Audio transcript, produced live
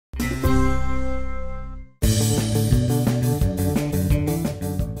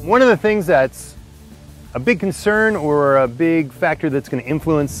One of the things that's a big concern or a big factor that's going to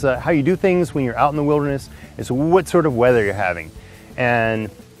influence how you do things when you're out in the wilderness is what sort of weather you're having. And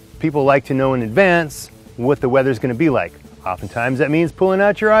people like to know in advance what the weather's going to be like. Oftentimes that means pulling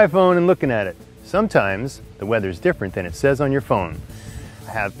out your iPhone and looking at it. Sometimes the weather's different than it says on your phone.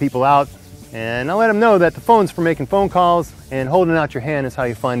 I have people out and I let them know that the phone's for making phone calls, and holding out your hand is how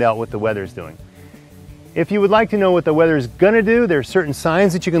you find out what the weather's doing. If you would like to know what the weather is going to do, there are certain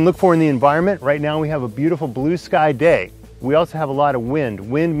signs that you can look for in the environment. Right now we have a beautiful blue sky day. We also have a lot of wind.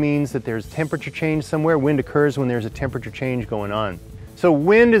 Wind means that there's temperature change somewhere. Wind occurs when there's a temperature change going on. So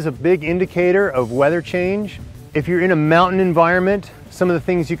wind is a big indicator of weather change. If you're in a mountain environment, some of the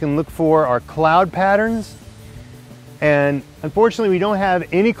things you can look for are cloud patterns. And unfortunately we don't have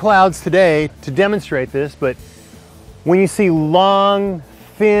any clouds today to demonstrate this, but when you see long,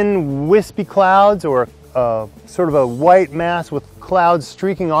 thin, wispy clouds, or sort of a white mass with clouds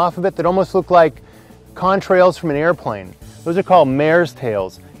streaking off of it that almost look like contrails from an airplane. Those are called mare's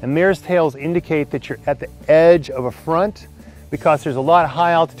tails. And mare's tails indicate that you're at the edge of a front because there's a lot of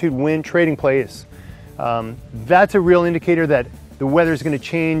high altitude wind trading place. That's a real indicator that the weather is going to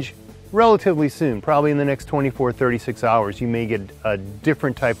change relatively soon. Probably in the next 24-36 hours you may get a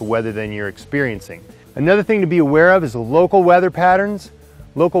different type of weather than you're experiencing. Another thing to be aware of is local weather patterns.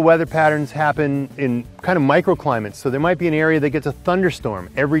 Local weather patterns happen in kind of microclimates. So there might be an area that gets a thunderstorm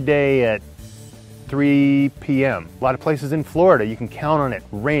every day at 3 p.m. A lot of places in Florida, you can count on it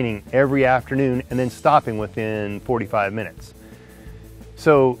raining every afternoon and then stopping within 45 minutes.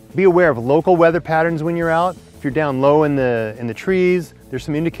 So be aware of local weather patterns when you're out. If you're down low in the trees, there's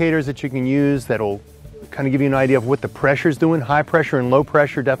some indicators that you can use that'll kind of give you an idea of what the pressure's doing. High pressure and low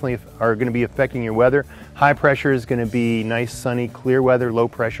pressure definitely are going to be affecting your weather. High pressure is going to be nice, sunny, clear weather. Low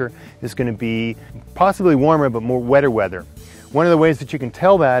pressure is going to be possibly warmer, but more wetter weather. One of the ways that you can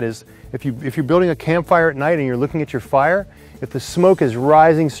tell that is if you're building a campfire at night and you're looking at your fire, if the smoke is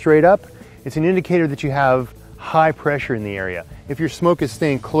rising straight up, it's an indicator that you have high pressure in the area. If your smoke is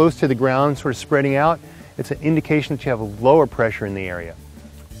staying close to the ground, sort of spreading out, it's an indication that you have a lower pressure in the area.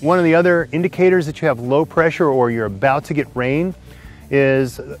 One of the other indicators that you have low pressure or you're about to get rain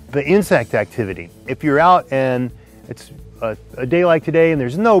is the insect activity. If you're out and it's a day like today and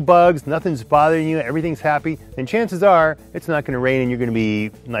there's no bugs, nothing's bothering you, everything's happy, then chances are it's not going to rain and you're going to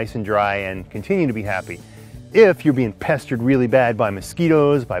be nice and dry and continue to be happy. If you're being pestered really bad by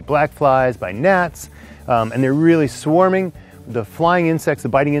mosquitoes, by black flies, by gnats, and they're really swarming, the flying insects, the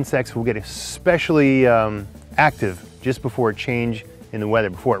biting insects will get especially active just before a change in the weather,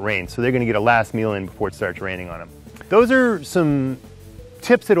 before it rains. So they're going to get a last meal in before it starts raining on them. Those are some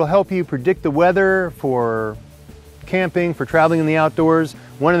tips that will help you predict the weather for camping, for traveling in the outdoors.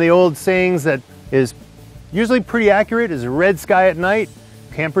 One of the old sayings that is usually pretty accurate is red sky at night,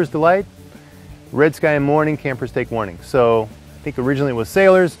 campers delight. Red sky in morning, campers take warning. So I think originally it was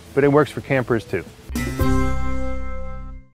sailors, but it works for campers too.